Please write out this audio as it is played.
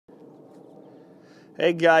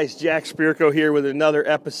Hey guys, Jack Spirko here with another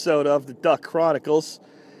episode of the Duck Chronicles.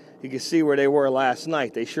 You can see where they were last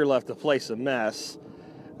night. They sure left the place a mess,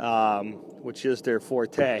 which is their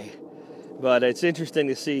forte. But it's interesting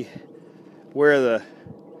to see where the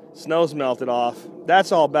snow's melted off.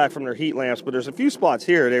 That's all back from their heat lamps, but there's a few spots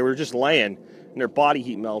here they were just laying and their body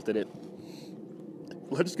heat melted it.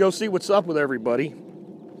 Let's go see what's up with everybody.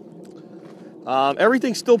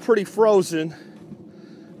 Everything's still pretty frozen,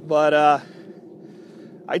 but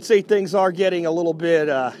I'd say things are getting a little bit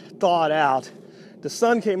thawed out. The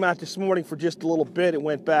sun came out this morning for just a little bit. It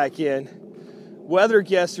went back in. Weather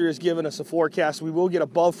guesser has given us a forecast. We will get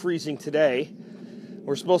above freezing today.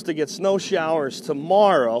 We're supposed to get snow showers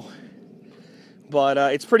tomorrow. But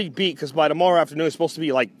it's pretty beat because by tomorrow afternoon it's supposed to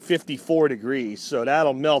be like 54 degrees. So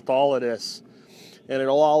that'll melt all of this. And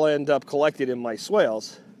it'll all end up collected in my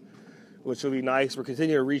swales, which will be nice. We're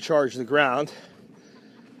continuing to recharge the ground.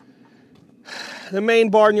 The main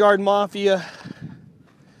barnyard mafia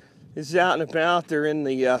is out and about. They're in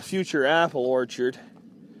the future apple orchard.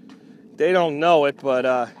 They don't know it, but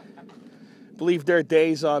I believe their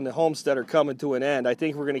days on the homestead are coming to an end. I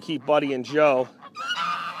think we're going to keep Buddy and Joe.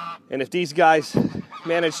 And if these guys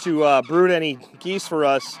manage to brood any geese for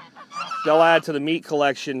us, they'll add to the meat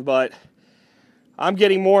collection. But I'm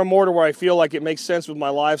getting more and more to where I feel like it makes sense with my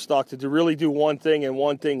livestock to really do one thing and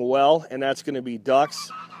one thing well, and that's going to be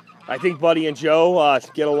ducks. I think Buddy and Joe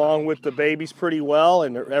get along with the babies pretty well,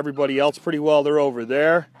 and everybody else pretty well. They're over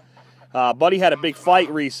there. Buddy had a big fight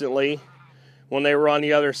recently when they were on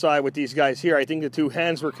the other side with these guys here. I think the two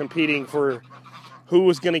hens were competing for who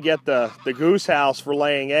was going to get the goose house for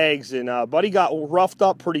laying eggs, and Buddy got roughed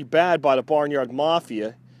up pretty bad by the barnyard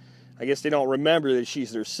mafia. I guess they don't remember that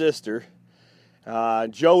she's their sister.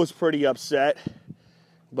 Joe was pretty upset,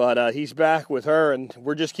 but he's back with her, and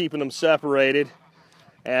we're just keeping them separated.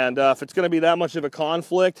 And if it's going to be that much of a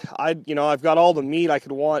conflict, I've got all the meat I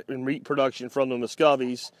could want in meat production from the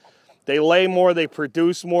Muscovies. They lay more, they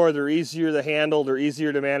produce more, they're easier to handle, they're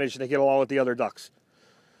easier to manage, and they get along with the other ducks.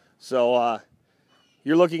 So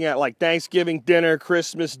you're looking at like Thanksgiving dinner,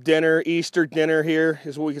 Christmas dinner, Easter dinner here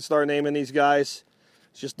is what we can start naming these guys.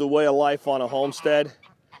 It's just the way of life on a homestead.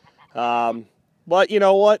 But you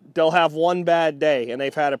know what? They'll have one bad day, and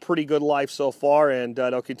they've had a pretty good life so far, and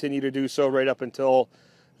they'll continue to do so right up until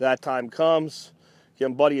that time comes.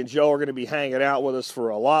 Again, Buddy and Joe are going to be hanging out with us for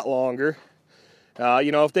a lot longer.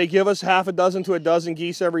 If they give us half a dozen to a dozen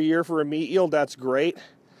geese every year for a meat yield, that's great.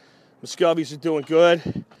 Muscovies are doing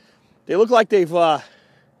good. They look like they've thawed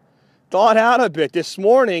out a bit. This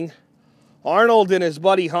morning, Arnold and his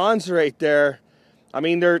buddy Hans right there, I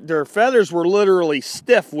mean, their feathers were literally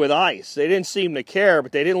stiff with ice. They didn't seem to care,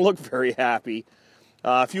 but they didn't look very happy.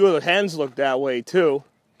 A few of the hens looked that way, too.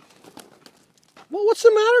 Well, what's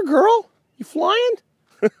the matter, girl? You flying?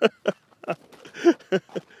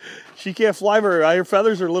 She can't fly very high. Her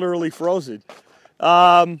feathers are literally frozen.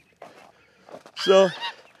 So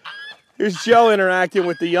here's Joe interacting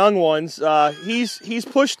with the young ones. He's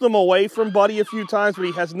pushed them away from Buddy a few times, but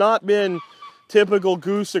he has not been typical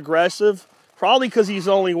goose aggressive. Probably because he's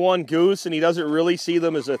only one goose and he doesn't really see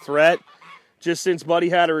them as a threat. Just since Buddy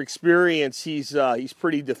had her experience, he's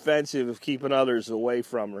pretty defensive of keeping others away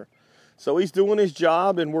from her. So he's doing his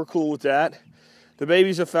job, and we're cool with that. The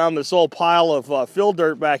babies have found this old pile of fill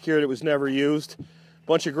dirt back here that was never used.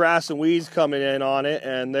 Bunch of grass and weeds coming in on it,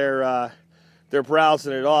 and they're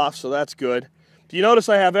browsing it off, so that's good. Do you notice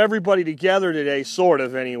I have everybody together today, sort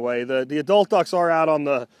of anyway? The adult ducks are out on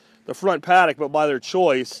the front paddock, but by their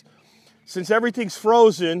choice. Since everything's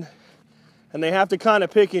frozen and they have to kind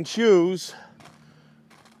of pick and choose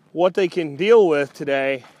what they can deal with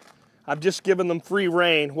today, I've just given them free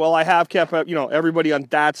rein. Well, I have kept everybody on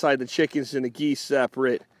that side, the chickens and the geese,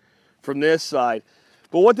 separate from this side.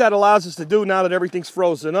 But what that allows us to do now that everything's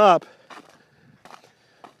frozen up,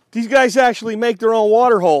 these guys actually make their own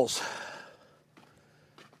water holes.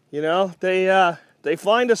 They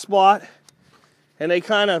find a spot and they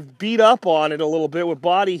kind of beat up on it a little bit with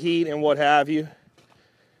body heat and what have you.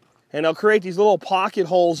 And they'll create these little pocket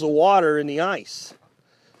holes of water in the ice.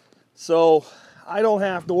 So I don't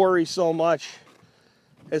have to worry so much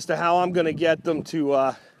as to how I'm going to get them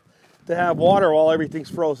to have water while everything's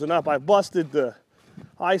frozen up. I busted the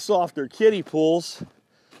ice off their kiddie pools.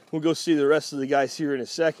 We'll go see the rest of the guys here in a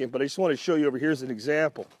second, but I just want to show you over here as an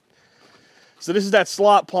example. So this is that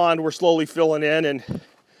slop pond we're slowly filling in, and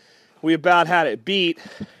we about had it beat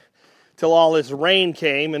till all this rain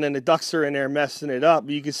came, and then the ducks are in there messing it up.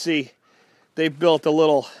 You can see they built a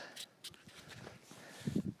little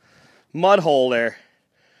mud hole there.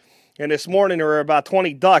 And this morning there were about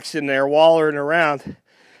 20 ducks in there wallering around.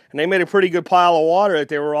 And they made a pretty good pile of water that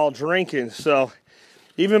they were all drinking. So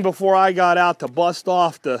even before I got out to bust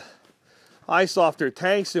off the ice off their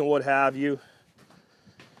tanks and what have you,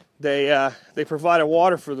 they provided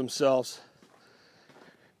water for themselves.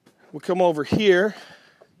 We'll come over here.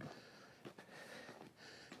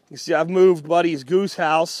 You see I've moved Buddy's goose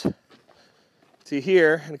house to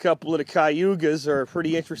here, and a couple of the cayugas are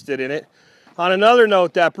pretty interested in it. On another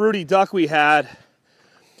note, that broody duck we had,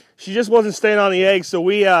 she just wasn't staying on the eggs, so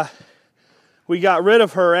we got rid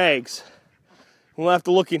of her eggs. We'll have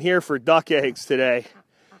to look in here for duck eggs today,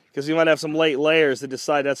 because we might have some late layers that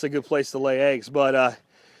decide that's a good place to lay eggs. But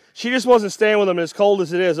she just wasn't staying with them, as cold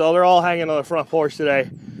as it is. Oh, they're all hanging on the front porch today.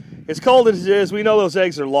 As cold as it is, we know those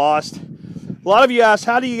eggs are lost. A lot of you asked,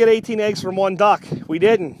 how do you get 18 eggs from one duck? We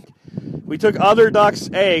didn't. We took other ducks'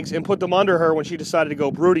 eggs and put them under her when she decided to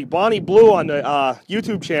go broody. Bonnie Blue on the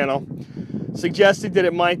YouTube channel suggested that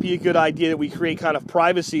it might be a good idea that we create kind of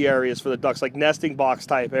privacy areas for the ducks, like nesting box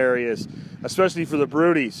type areas, especially for the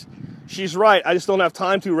broodies. She's right, I just don't have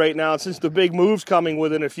time to right now. And since the big move's coming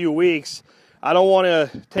within a few weeks, I don't want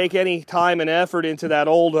to take any time and effort into that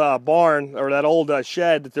old barn or that old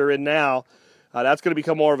shed that they're in now. That's going to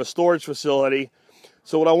become more of a storage facility.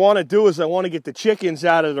 So what I want to do is I want to get the chickens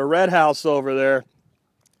out of the red house over there,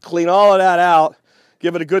 clean all of that out,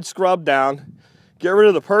 give it a good scrub down, get rid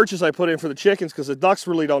of the perches I put in for the chickens because the ducks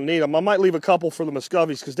really don't need them. I might leave a couple for the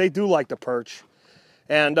muscovies because they do like the perch,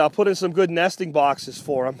 and put in some good nesting boxes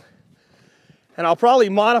for them. And I'll probably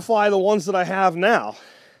modify the ones that I have now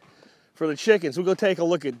for the chickens. We'll go take a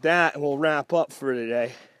look at that and we'll wrap up for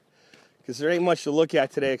today, because there ain't much to look at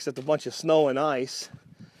today except a bunch of snow and ice.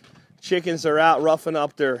 Chickens are out roughing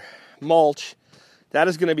up their mulch. That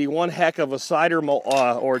is going to be one heck of a cider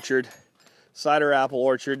orchard, cider apple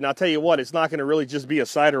orchard. And I'll tell you what, it's not going to really just be a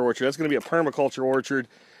cider orchard. That's going to be a permaculture orchard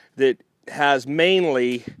that has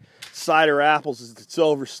mainly cider apples as its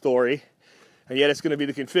over story. And yet it's going to be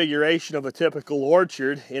the configuration of a typical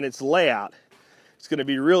orchard in its layout. It's going to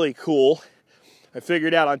be really cool. I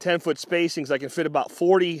figured out on 10-foot spacings I can fit about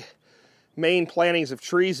 40 main plantings of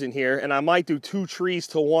trees in here, and I might do 2 trees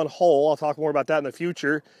to 1 hole. I'll talk more about that in the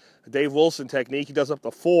future. The Dave Wilson technique, he does up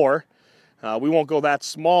to 4. We won't go that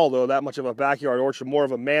small though, that much of a backyard orchard, more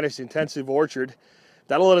of a managed intensive orchard.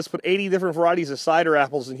 That'll let us put 80 different varieties of cider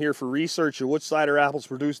apples in here for research of which cider apples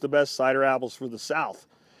produce the best cider apples for the South.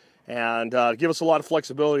 And give us a lot of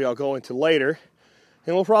flexibility I'll go into later.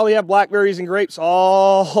 And we'll probably have blackberries and grapes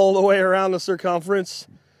all the way around the circumference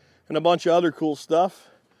and a bunch of other cool stuff.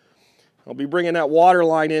 I'll be bringing that water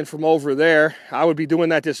line in from over there. I would be doing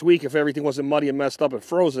that this week if everything wasn't muddy and messed up and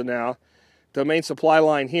frozen now. The main supply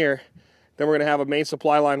line here. Then we're going to have a main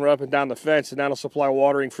supply line right up and down the fence, and that'll supply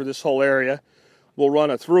watering for this whole area. We'll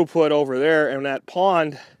run a throughput over there, and that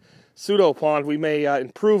pond, pseudo pond, we may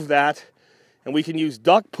improve that. And we can use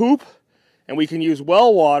duck poop, and we can use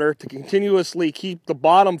well water to continuously keep the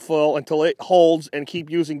bottom full until it holds, and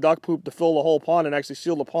keep using duck poop to fill the whole pond and actually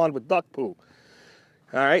seal the pond with duck poop.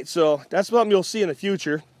 All right, so that's something you'll see in the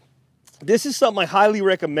future. This is something I highly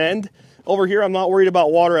recommend. Over here, I'm not worried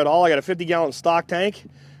about water at all. I got a 50-gallon stock tank.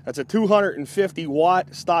 That's a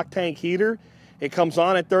 250-watt stock tank heater. It comes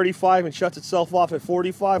on at 35 and shuts itself off at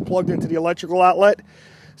 45, plugged into the electrical outlet.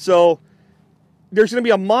 So there's going to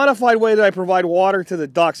be a modified way that I provide water to the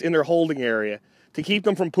ducks in their holding area to keep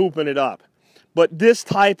them from pooping it up. But this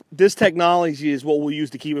technology is what we'll use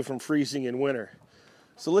to keep it from freezing in winter.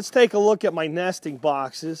 So let's take a look at my nesting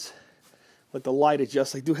boxes. Let the light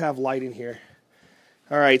adjust. I do have light in here.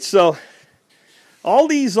 All right, so all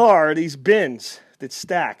these are these bins that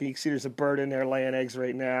stack. You can see there's a bird in there laying eggs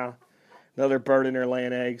right now. Another bird in there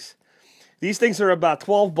laying eggs. These things are about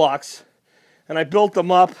 12 bucks, and I built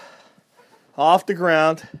them up off the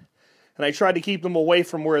ground, and I tried to keep them away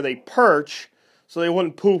from where they perch so they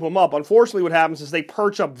wouldn't poop them up. Unfortunately, what happens is they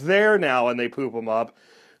perch up there now and they poop them up.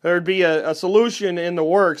 There'd be a solution in the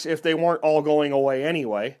works if they weren't all going away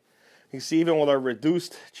anyway. You see, even with our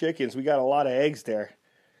reduced chickens, we got a lot of eggs there.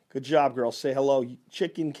 Good job, girls. Say hello.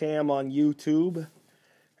 Chicken Cam on YouTube.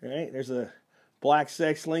 All right, there's a black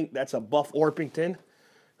sex link. That's a Buff Orpington.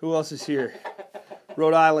 Who else is here?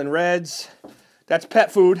 Rhode Island Reds. That's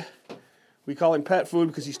pet food. We call him pet food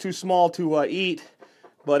because he's too small to eat.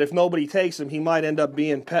 But if nobody takes him, he might end up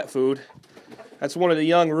being pet food. That's one of the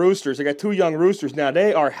young roosters. I got 2 young roosters now.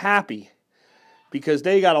 They are happy because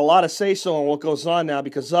they got a lot of say-so on what goes on now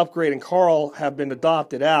because Upgrade and Carl have been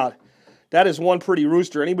adopted out. That is one pretty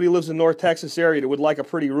rooster. Anybody who lives in North Texas area that would like a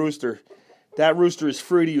pretty rooster, that rooster is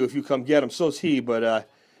free to you if you come get him. So's he, but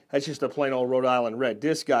that's just a plain old Rhode Island Red.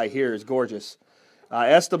 This guy here is gorgeous.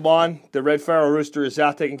 Esteban, the red pharaoh rooster, is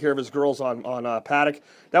out taking care of his girls on paddock.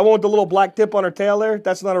 That one with the little black tip on her tail there,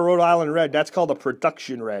 that's not a Rhode Island red. That's called a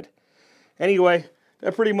production red. Anyway,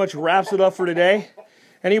 that pretty much wraps it up for today.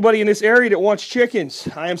 Anybody in this area that wants chickens,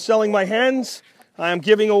 I am selling my hens. I am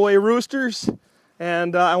giving away roosters.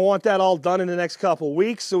 And I want that all done in the next couple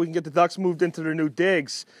weeks so we can get the ducks moved into their new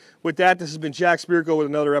digs. With that, this has been Jack Spirko with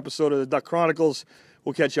another episode of the Duck Chronicles.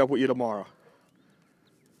 We'll catch up with you tomorrow.